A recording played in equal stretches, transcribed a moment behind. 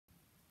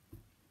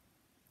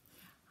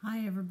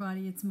Hi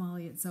everybody, it's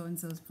Molly at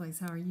So-and-so's Place.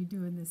 How are you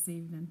doing this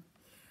evening?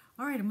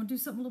 Alright, I'm going to do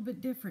something a little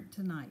bit different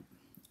tonight.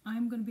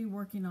 I'm going to be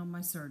working on my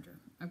serger.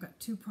 I've got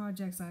two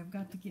projects I've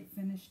got to get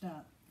finished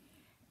up.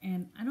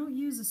 And I don't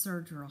use a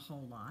serger a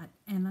whole lot,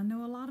 and I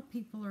know a lot of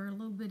people are a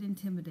little bit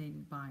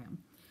intimidated by them.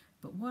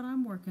 But what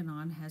I'm working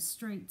on has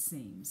straight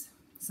seams.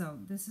 So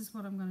this is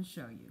what I'm going to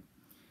show you.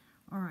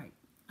 Alright,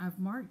 I've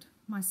marked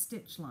my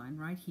stitch line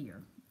right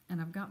here, and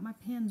I've got my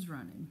pins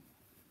running.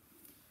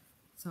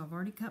 So I've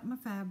already cut my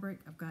fabric,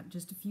 I've got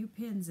just a few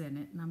pins in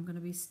it, and I'm going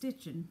to be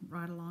stitching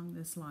right along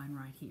this line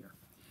right here.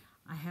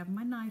 I have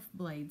my knife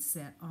blade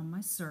set on my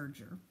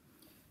serger,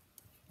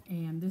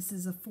 and this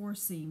is a four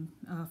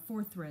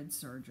thread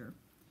serger.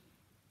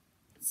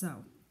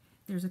 So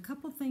there's a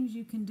couple things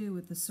you can do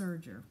with the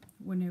serger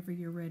whenever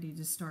you're ready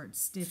to start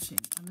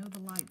stitching. I know the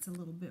light's a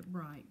little bit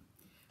bright,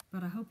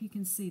 but I hope you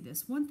can see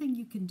this. One thing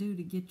you can do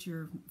to get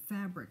your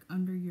fabric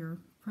under your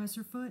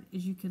presser foot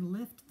is you can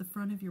lift the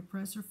front of your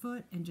presser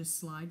foot and just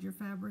slide your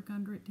fabric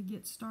under it to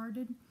get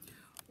started,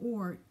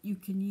 or you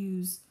can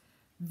use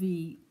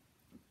the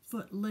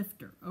foot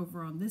lifter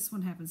over on this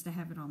one, happens to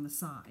have it on the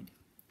side,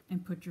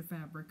 and put your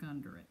fabric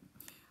under it.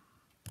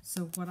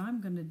 So what I'm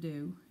going to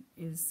do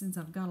is, since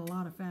I've got a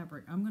lot of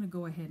fabric, I'm going to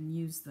go ahead and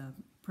use the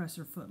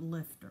presser foot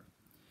lifter.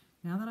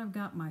 Now that I've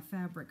got my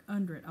fabric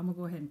under it, I'm going to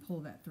go ahead and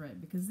pull that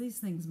thread because these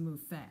things move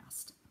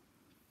fast.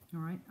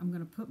 Alright, I'm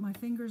going to put my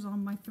fingers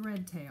on my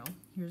thread tail.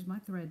 Here's my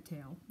thread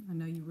tail. I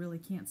know you really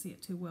can't see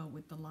it too well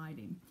with the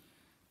lighting,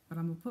 but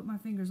I'm going to put my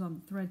fingers on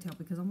the thread tail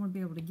because I want to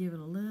be able to give it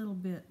a little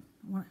bit,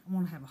 I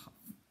want to have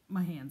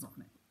my hands on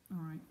it.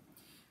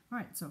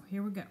 Alright, so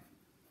here we go.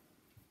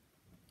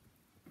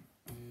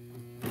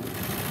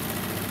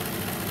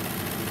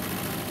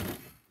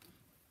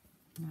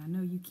 Now I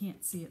know you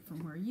can't see it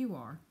from where you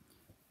are,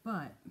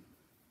 but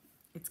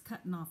it's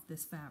cutting off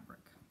this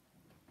fabric.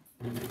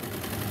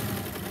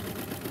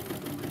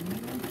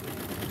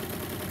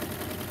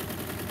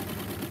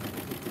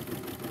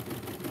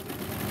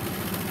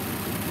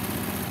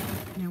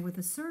 Now with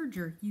a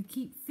serger, you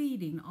keep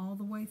feeding all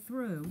the way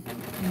through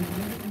and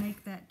let it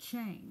make that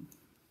chain.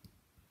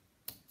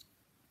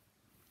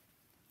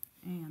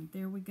 And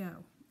there we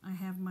go. I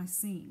have my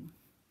seam.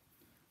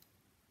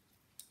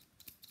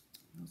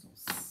 Those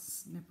little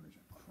snippers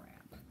are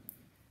crap.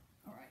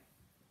 Alright.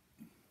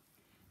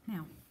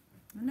 Now,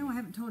 I know I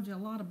haven't told you a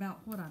lot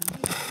about what I'm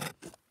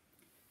doing,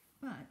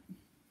 but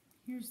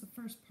here's the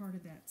first part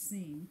of that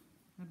seam.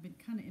 I've been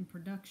kind of in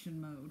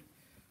production mode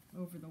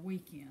over the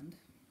weekend,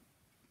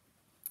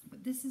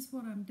 but this is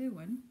what I'm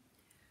doing.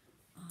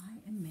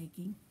 I'm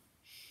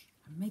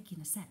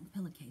making a satin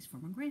pillowcase for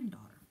my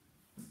granddaughter.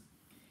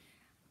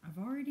 I've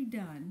already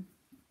done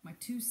my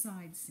two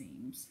side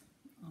seams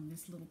on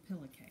this little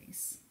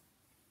pillowcase.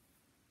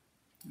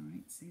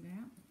 Alright, see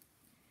that?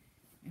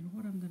 And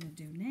what I'm going to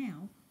do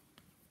now,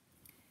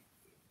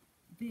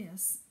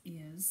 this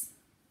is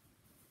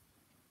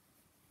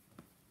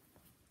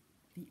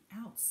the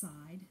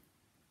outside,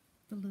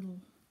 the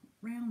little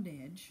round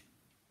edge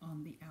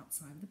on the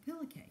outside of the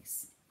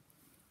pillowcase.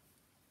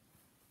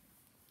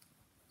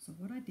 So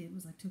what I did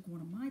was I took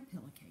one of my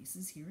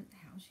pillowcases here at the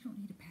house. You don't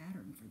need a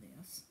pattern for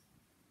this.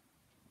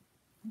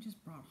 I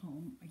just brought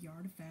home a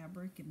yard of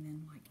fabric and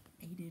then like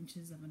 8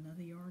 inches of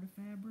another yard of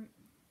fabric,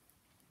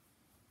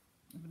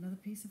 of another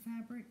piece of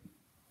fabric,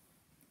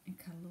 and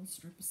cut a little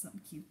strip of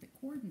something cute that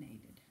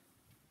coordinated.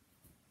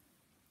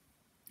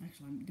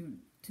 Actually, I'm doing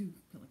 2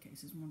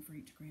 pillowcases, one for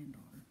each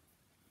granddaughter,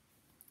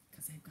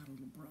 because they've got a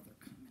little brother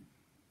coming.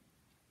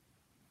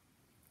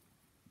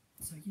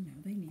 So, you know,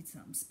 they need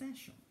something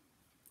special.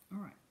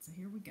 Alright, so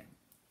here we go.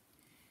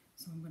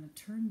 So I'm going to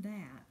turn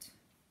that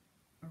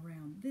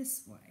around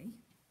this way,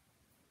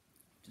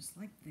 just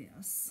like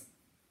this.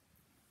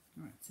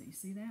 Alright, so you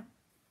see that?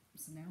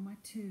 So now my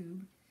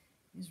tube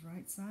is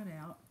right side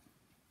out.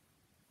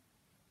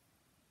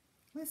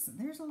 Listen,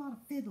 there's a lot of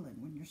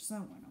fiddling when you're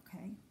sewing,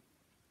 okay?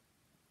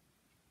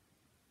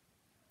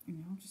 You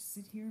know, just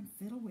sit here and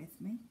fiddle with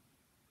me.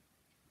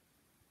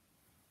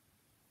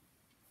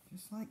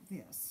 Just like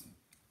this.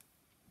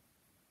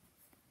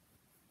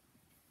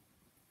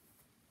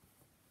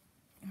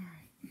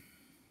 Alright,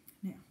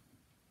 now,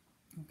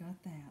 I've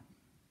got that.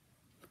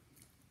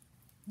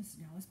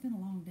 Listen, y'all, it's been a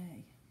long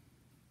day.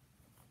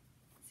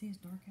 See, it's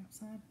dark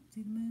outside.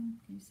 See the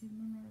moon? Can you see the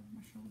moon right over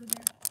my shoulder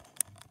there?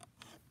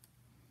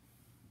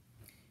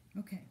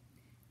 Okay,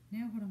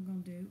 now what I'm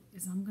going to do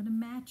is I'm going to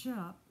match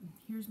up.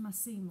 Here's my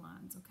seam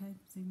lines, okay?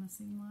 See my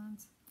seam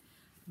lines?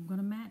 I'm going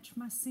to match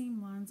my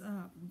seam lines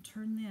up and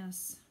turn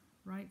this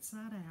right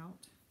side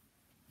out.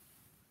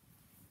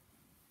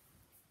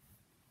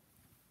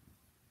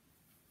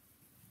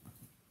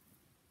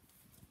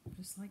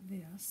 Just like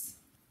this.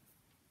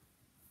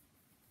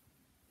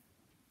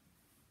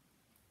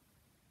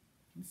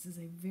 This is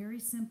a very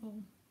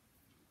simple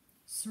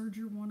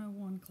Serger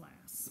 101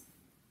 class,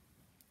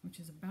 which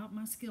is about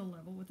my skill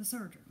level with a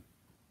serger.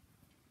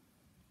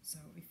 So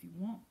if you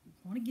want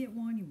to get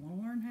one, you want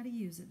to learn how to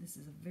use it, this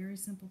is a very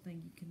simple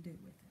thing you can do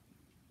with it.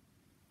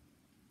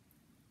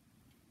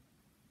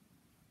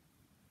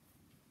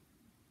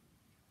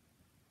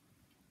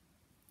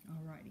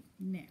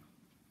 Now,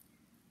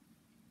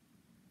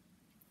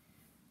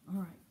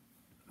 all right,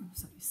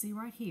 so you see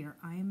right here,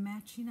 I am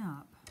matching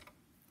up.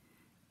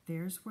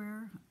 There's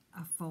where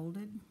I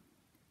folded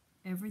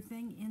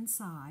everything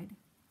inside,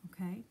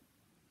 okay?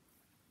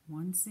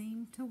 One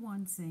seam to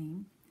one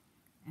seam,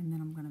 and then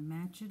I'm going to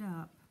match it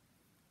up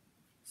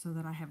so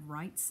that I have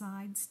right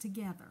sides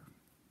together.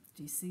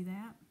 Do you see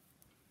that?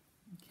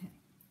 Okay.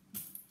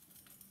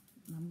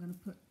 And I'm going to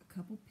put a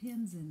couple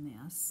pins in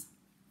this.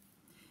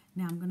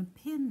 Now I'm going to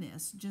pin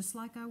this just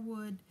like I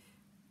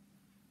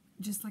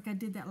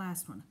did that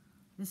last one.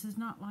 This is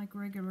not like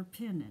regular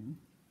pinning.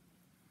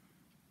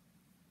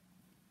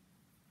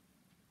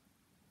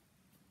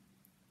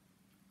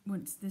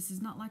 This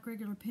is not like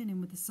regular pinning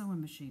with the sewing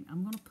machine.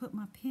 I'm going to put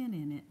my pin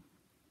in it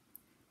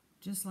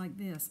just like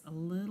this, a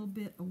little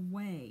bit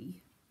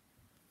away.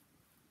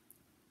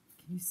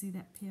 Can you see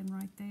that pin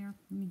right there?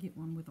 Let me get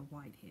one with a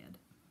white head.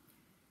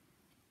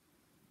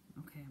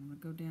 Okay, I'm going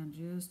to go down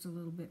just a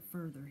little bit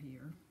further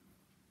here.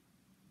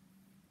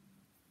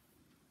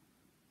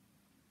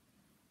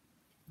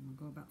 I'm going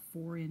to go about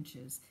 4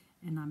 inches,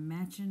 and I'm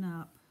matching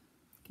up.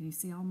 Can you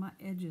see all my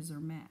edges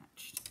are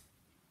matched?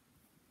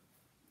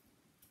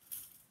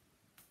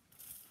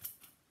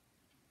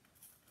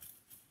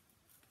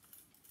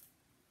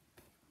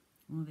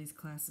 One of these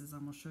classes,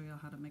 I'm going to show you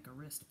how to make a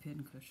wrist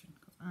pin cushion,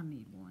 because I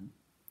need one.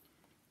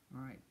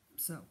 All right,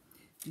 so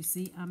do you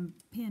see I'm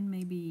pinned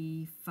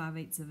maybe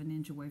 5/8 of an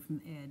inch away from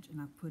the edge,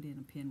 and I've put in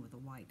a pin with a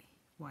white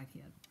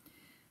head.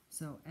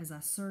 So as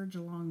I serge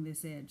along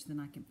this edge, then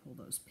I can pull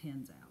those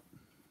pins out.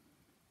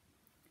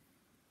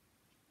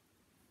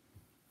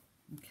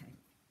 Okay.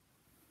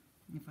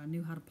 If I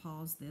knew how to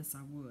pause this,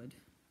 I would.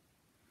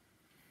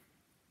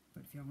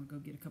 But if y'all want to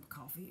go get a cup of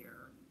coffee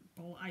or a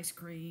bowl of ice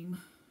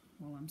cream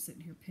while I'm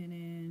sitting here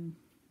pinning,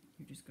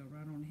 you just go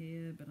right on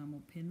ahead, but I'm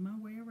going to pin my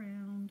way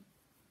around.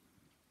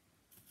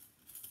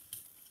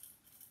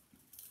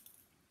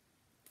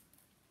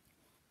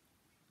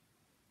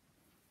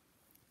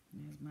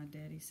 And as my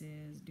daddy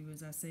says, do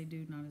as I say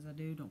do, not as I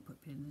do. Don't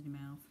put pins in your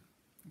mouth.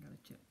 I got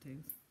a chipped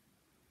tooth.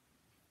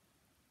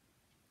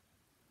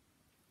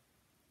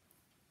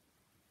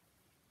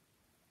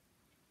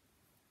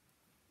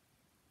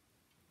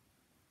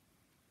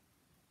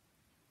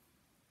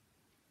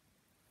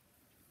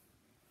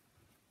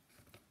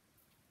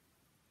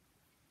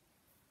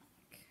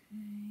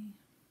 Okay.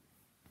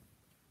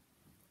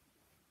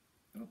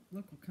 Oh,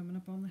 look, we're coming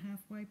up on the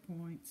halfway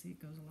point. See,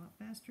 it goes a lot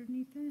faster than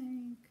you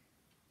think.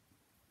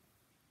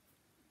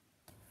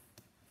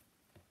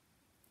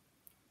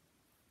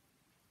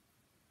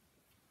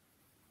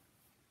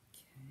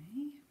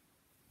 Okay.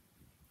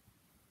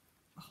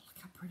 Oh, look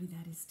how pretty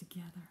that is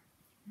together.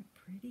 Isn't that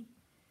pretty?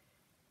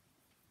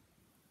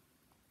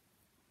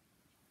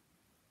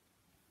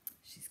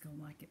 She's going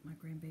to like it. My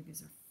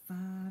grandbabies are 5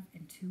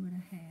 and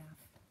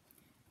 2.5.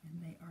 And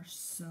they are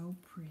so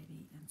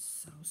pretty and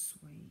so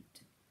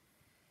sweet.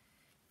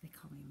 They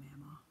call me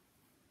Mama.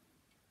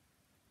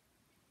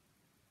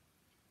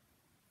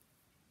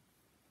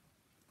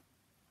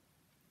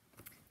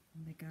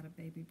 And they got a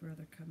baby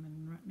brother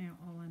coming. Right now,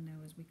 all I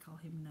know is we call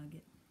him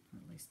Nugget. Or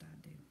at least I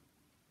do.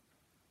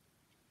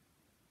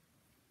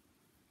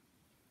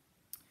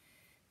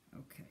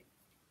 Okay.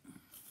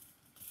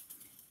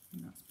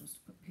 You're not supposed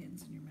to put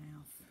pins in your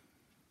mouth.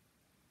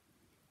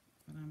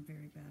 But I'm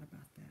very bad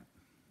about that.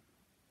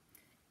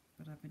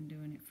 But I've been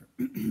doing it for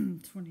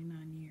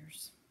 29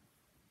 years.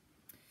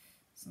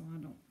 So I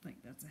don't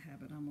think that's a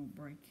habit I'm going to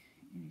break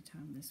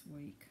anytime this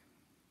week.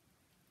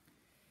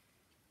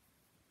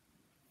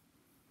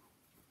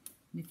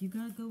 And if you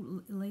got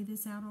to go lay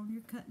this out on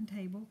your cutting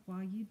table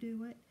while you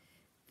do it,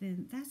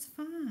 then that's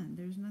fine.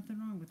 There's nothing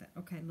wrong with that.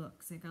 Okay,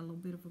 look, see I got a little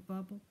bit of a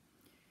bubble.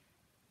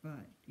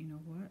 But you know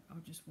what?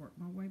 I'll just work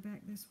my way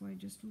back this way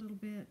just a little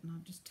bit, and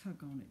I'll just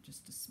tug on it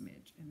just a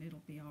smidge, and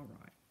it'll be all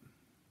right.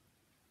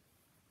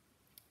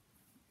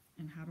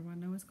 And how do I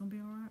know it's going to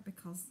be all right?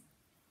 Because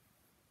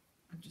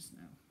I just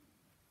know.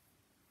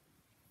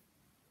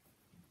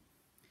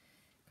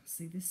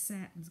 See, this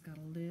satin's got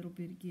a little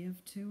bit of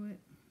give to it.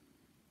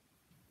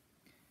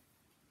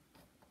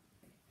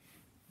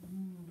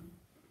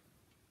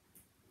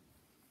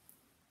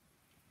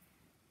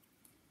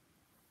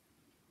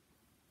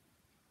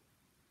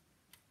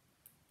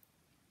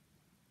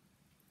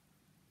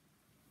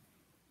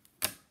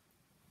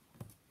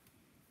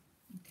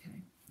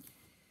 Okay,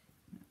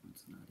 that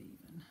one's not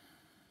even.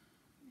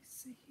 Let me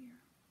see here.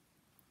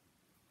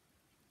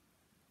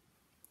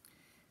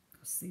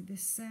 See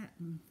this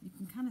satin, you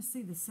can kind of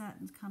see the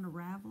satin's kind of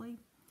ravelly.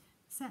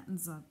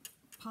 Satin's a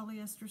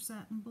polyester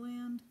satin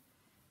blend,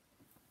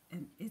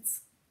 and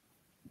it's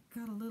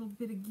got a little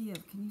bit of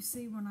give. Can you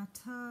see when I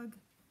tug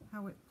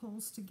how it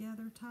pulls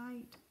together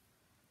tight?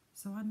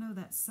 So I know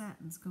that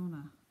satin's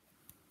gonna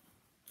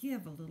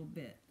give a little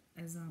bit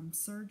as I'm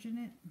serging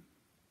it.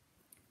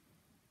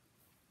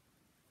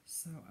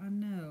 So I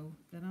know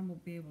that I'm gonna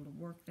be able to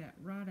work that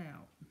right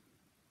out.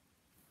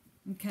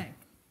 Okay,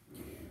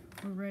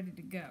 we're ready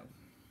to go.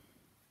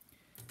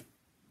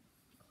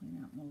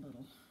 Clean out my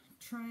little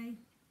tray.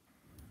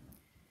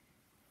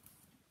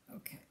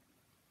 Okay,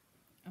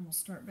 I'm going to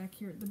start back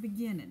here at the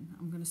beginning.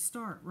 I'm going to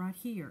start right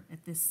here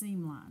at this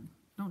seam line.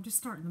 Don't just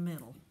start in the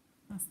middle.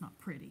 That's not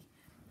pretty.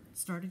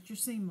 Start at your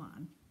seam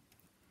line.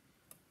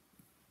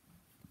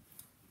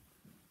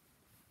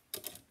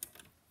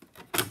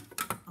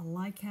 I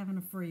like having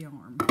a free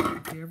arm.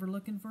 If you're ever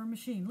looking for a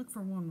machine, look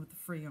for one with a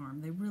free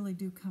arm. They really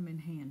do come in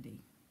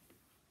handy.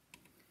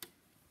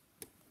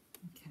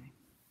 Okay.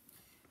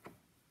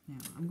 Now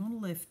I'm going to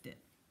lift it.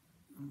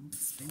 I'm going to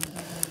spin it over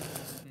a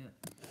little bit.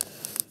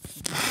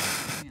 Give it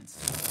a chance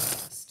to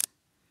adjust.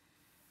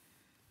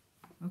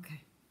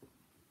 Okay.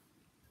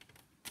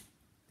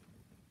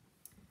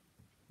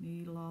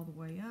 Needle all the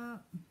way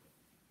up.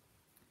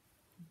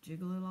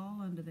 Jiggle it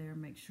all under there.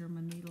 Make sure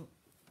my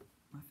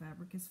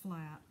fabric is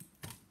flat.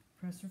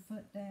 Press her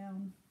foot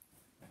down.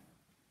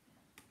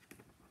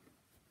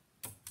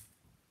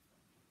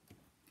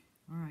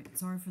 Alright,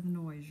 sorry for the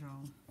noise,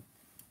 y'all.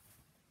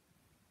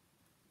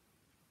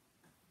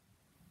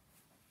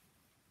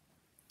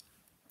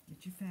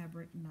 Get your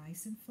fabric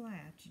nice and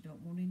flat. You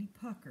don't want any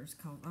puckers,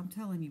 because I'm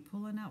telling you,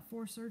 pulling out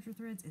 4 serger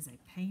threads is a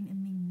pain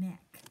in the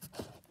neck.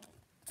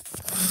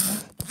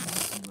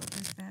 See what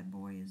this bad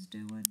boy is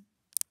doing?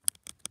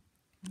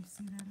 Can you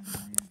see that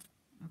over there?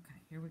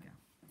 Okay, here we go.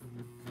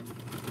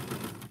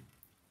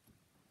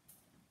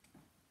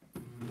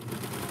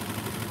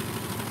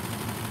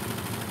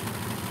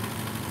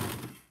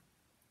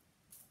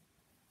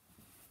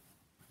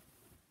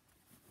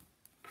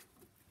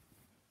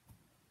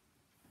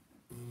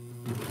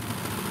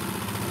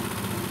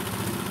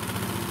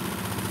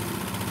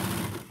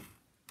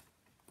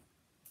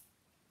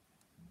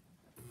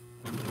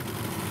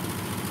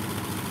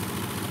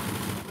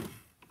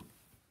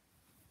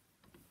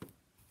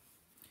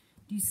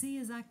 You see,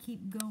 as I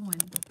keep going,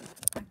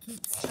 I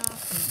keep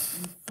stopping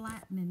and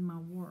flattening my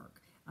work.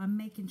 I'm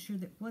making sure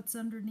that what's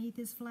underneath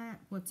is flat,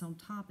 what's on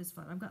top is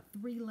flat. I've got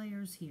 3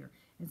 layers here,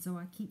 and so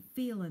I keep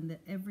feeling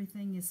that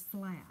everything is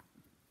flat.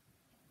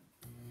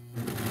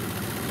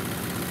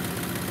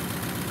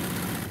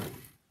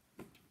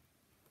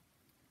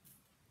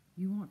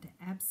 You want to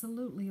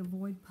absolutely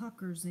avoid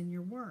puckers in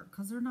your work,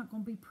 because they're not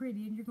going to be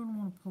pretty and you're going to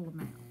want to pull them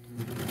out.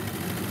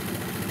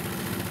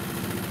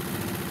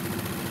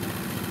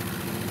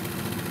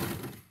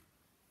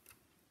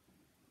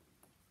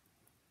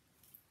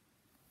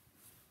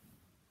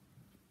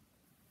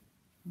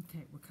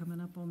 Okay, we're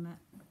coming up on that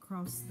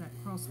cross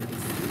piece.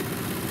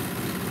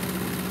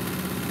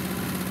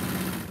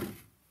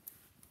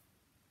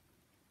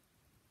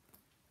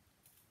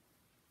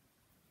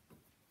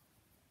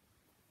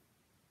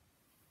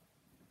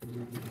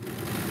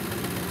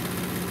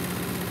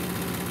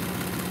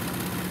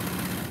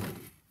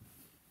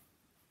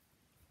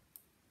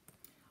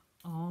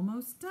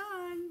 Almost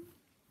done.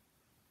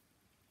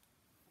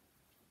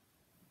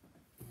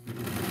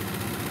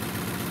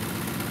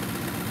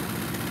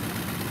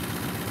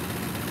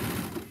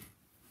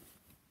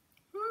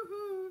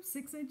 Woohoo!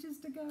 6 inches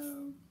to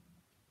go.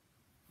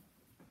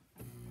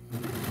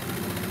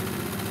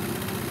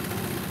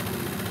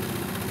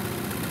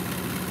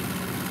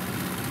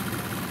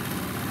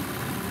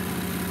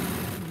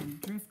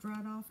 And drift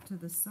right off to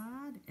the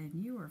side, and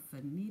you are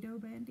finito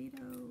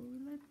bandito.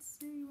 Let's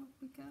see what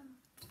we got.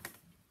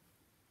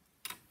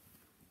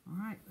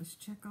 Alright, let's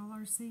check all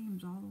our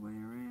seams all the way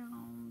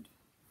around.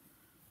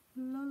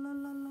 La la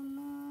la la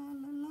la la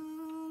la la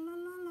la la la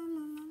la la la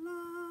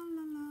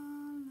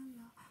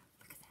la.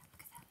 Look at that, look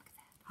at that, look at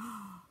that.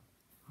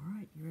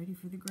 Alright, you ready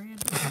for the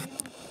grand reveal?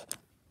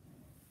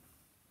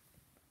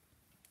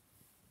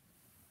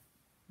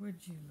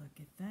 Would you look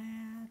at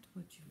that?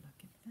 Would you look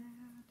at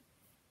that?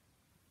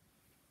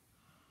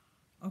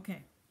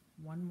 Okay,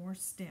 one more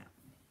step.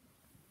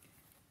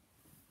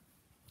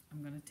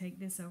 I'm going to take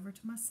this over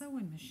to my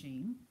sewing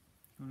machine.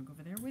 You want to go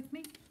over there with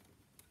me?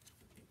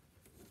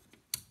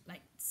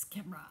 Lights,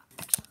 camera,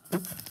 action.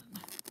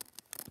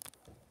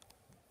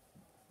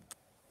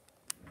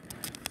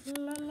 La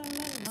la la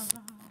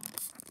la.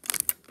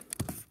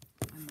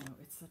 I know,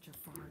 it's such a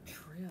far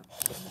trip.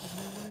 Do you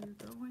know where you're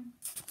going?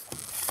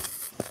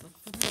 Look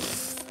for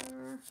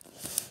there.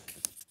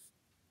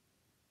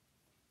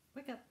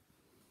 Wake up.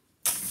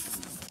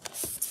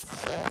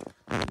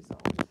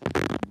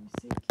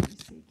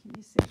 Can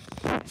you see?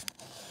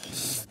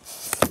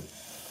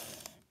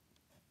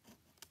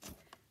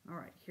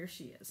 Alright, here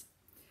she is.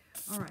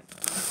 Alright,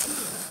 here I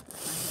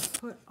have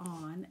put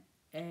on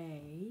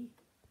a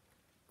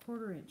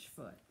 1/4 inch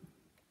foot.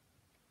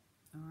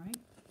 Alright.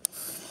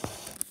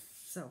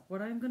 So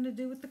what I'm going to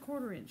do with the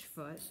 1/4 inch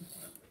foot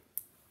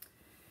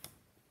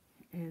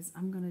is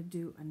I'm going to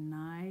do a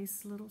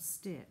nice little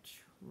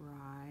stitch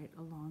right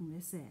along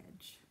this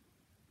edge,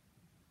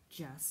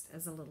 just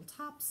as a little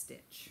top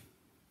stitch.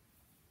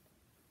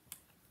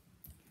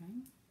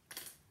 Okay.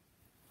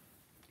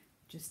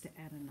 Just to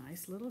add a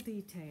nice little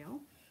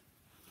detail.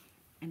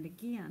 And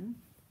again,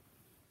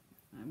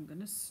 I'm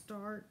going to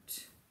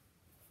start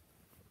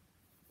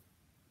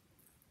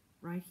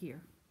right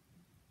here,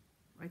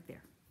 right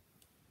there.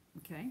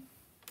 Okay.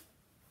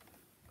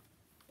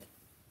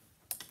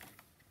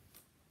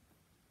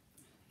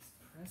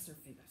 Press press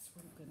her feet. I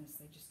swear to goodness,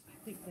 I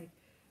think they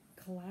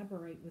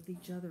collaborate with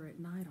each other at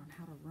night on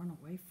how to run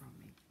away from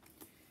me.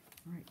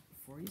 All right,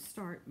 before you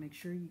start, make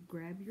sure you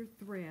grab your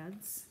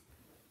threads.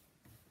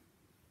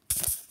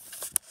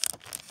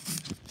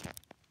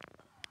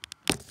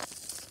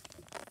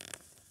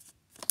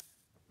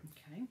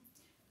 Okay,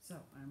 so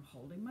I'm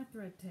holding my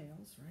thread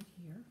tails right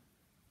here.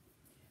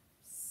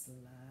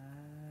 Slide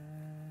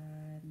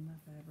my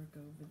fabric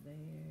over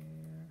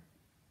there.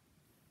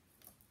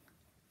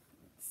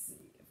 Let's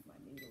see if my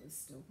needle is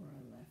still where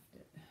I left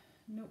it.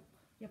 Nope.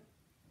 Yep.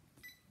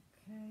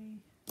 Okay.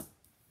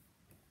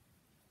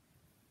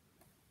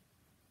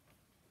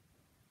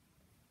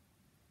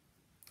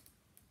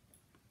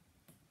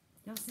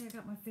 Y'all see I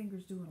got my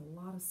fingers doing a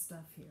lot of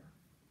stuff here.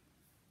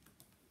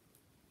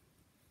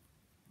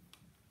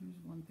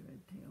 Here's one thread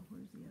tail.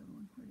 Where's the other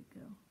one? Where'd it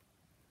go?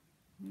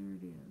 There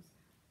it is.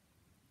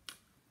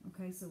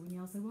 Okay, so when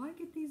y'all say, well, I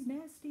get these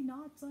nasty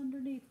knots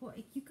underneath. Well,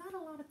 you got a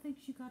lot of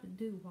things you got to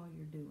do while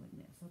you're doing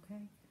this,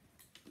 okay?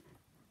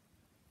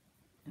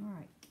 All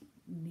right,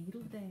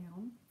 needle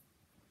down,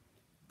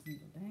 and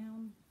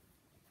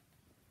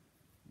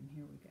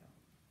here we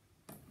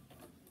go.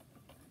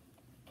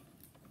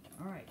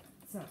 All right,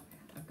 so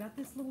I've got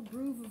this little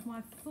groove of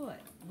my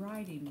foot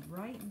riding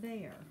right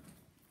there.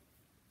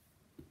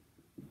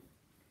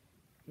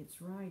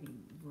 It's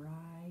riding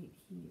right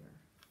here,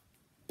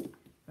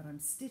 but I'm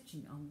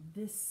stitching on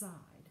this side.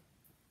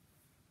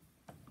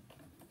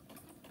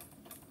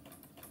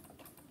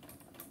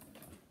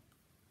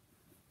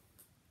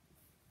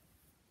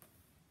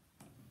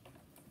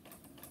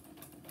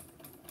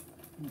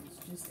 And it's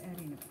just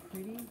adding a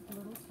pretty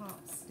little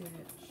top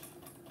stitch.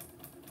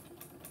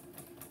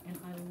 And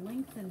I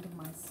lengthened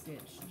my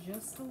stitch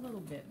just a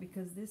little bit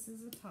because this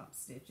is a top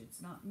stitch. It's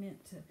not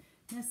meant to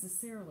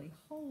necessarily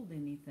hold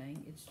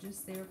anything. It's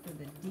just there for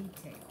the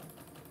detail.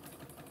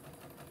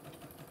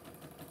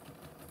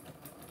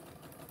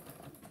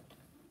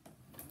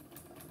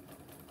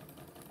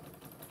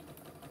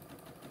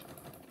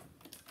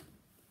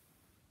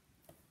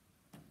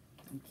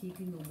 I'm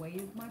keeping the weight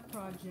of my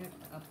project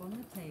up on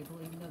the table,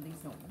 even though these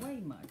don't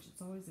weigh much.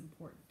 It's always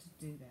important to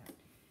do that.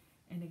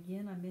 And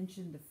again, I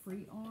mentioned the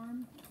free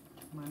arm.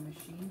 My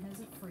machine has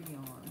a free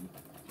arm.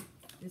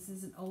 This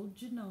is an old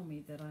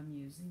Janome that I'm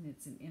using.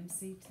 It's an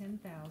MC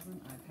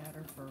 10,000. I've had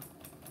her for,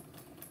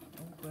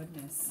 oh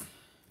goodness,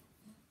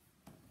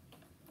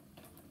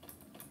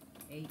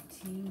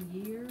 18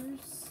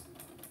 years.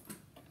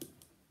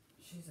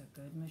 She's a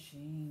good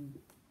machine.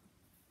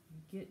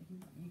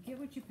 You get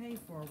what you pay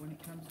for when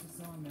it comes to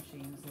sewing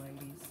machines,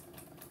 ladies.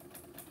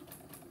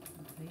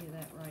 I'll tell you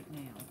that right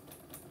now.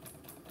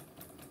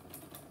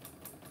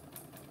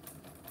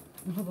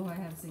 Although I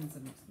have seen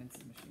some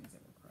expensive machines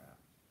that were crap.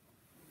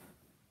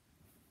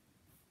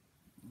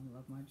 I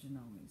love my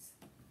Janomes.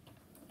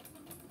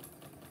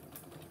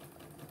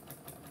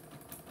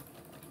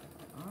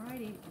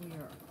 Alrighty, we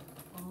are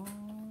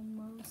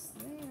almost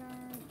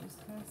there. Just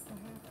past the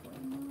halfway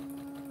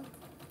mark.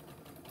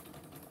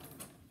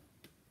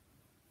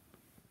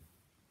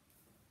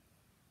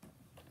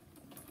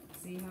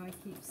 See how I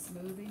keep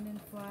smoothing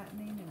and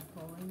flattening and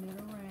pulling it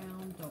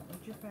around. Don't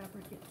let your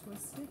fabric get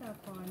twisted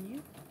up on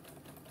you.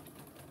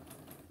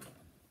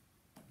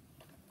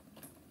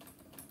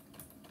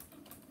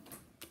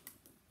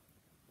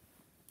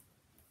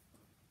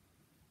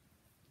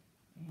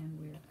 And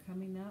we're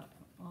coming up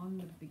on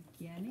the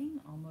beginning,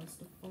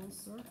 almost a full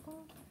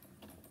circle.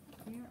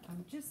 Here,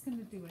 I'm just going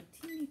to do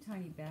a teeny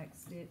tiny back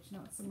stitch,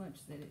 not so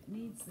much that it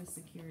needs the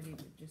security,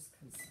 but just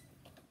because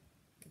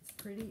it's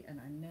pretty and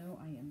I know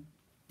I am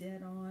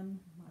dead on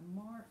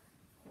my mark.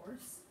 Of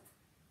course,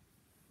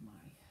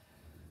 my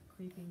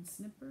creeping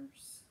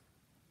snippers.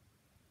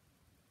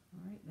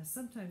 All right, now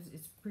sometimes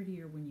it's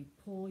prettier when you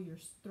pull your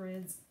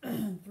threads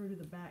through to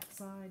the back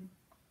side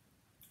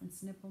and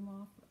snip them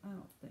off. I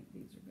don't think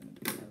these are going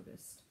to be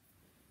noticed.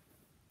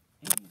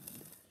 And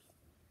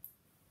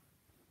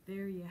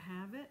there you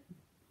have it,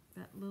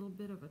 that little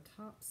bit of a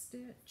top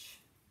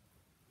stitch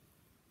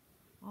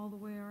all the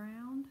way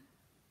around.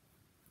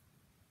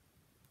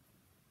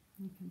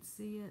 You can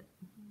see it.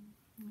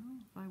 Well,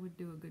 if I would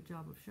do a good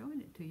job of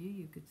showing it to you,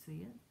 you could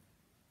see it.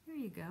 There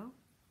you go.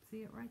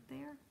 See it right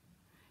there?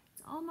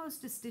 It's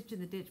almost a stitch in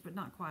the ditch, but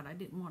not quite. I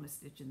didn't want a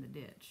stitch in the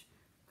ditch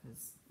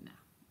because, no,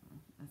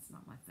 that's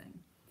not my thing.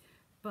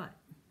 But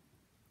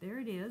there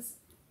it is.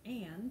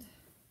 And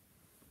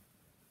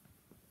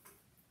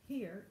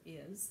here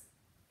is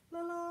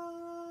la la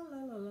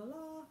la la la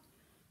la,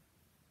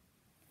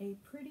 a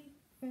pretty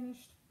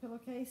finished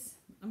pillowcase.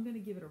 I'm going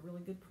to give it a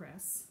really good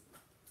press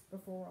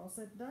before we're all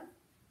said and done.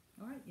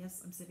 All right,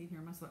 yes, I'm sitting here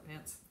in my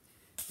sweatpants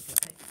because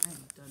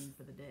I'm done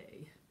for the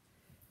day.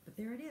 But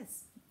there it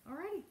is. All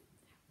righty.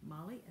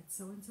 Molly at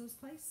So-and-So's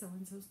Place,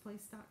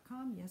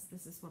 soandso'splace.com. Yes,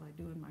 this is what I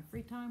do in my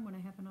free time when I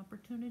have an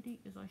opportunity,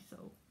 is I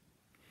sew.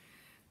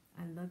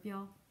 I love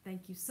y'all.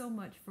 Thank you so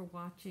much for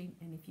watching.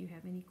 And if you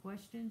have any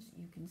questions,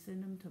 you can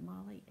send them to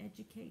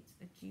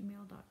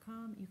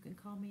mollyeducates@gmail.com. You can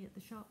call me at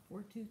the shop,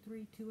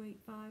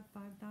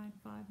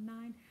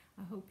 423-285-5959.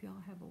 I hope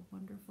y'all have a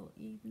wonderful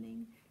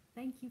evening.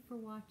 Thank you for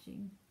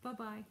watching.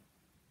 Bye-bye.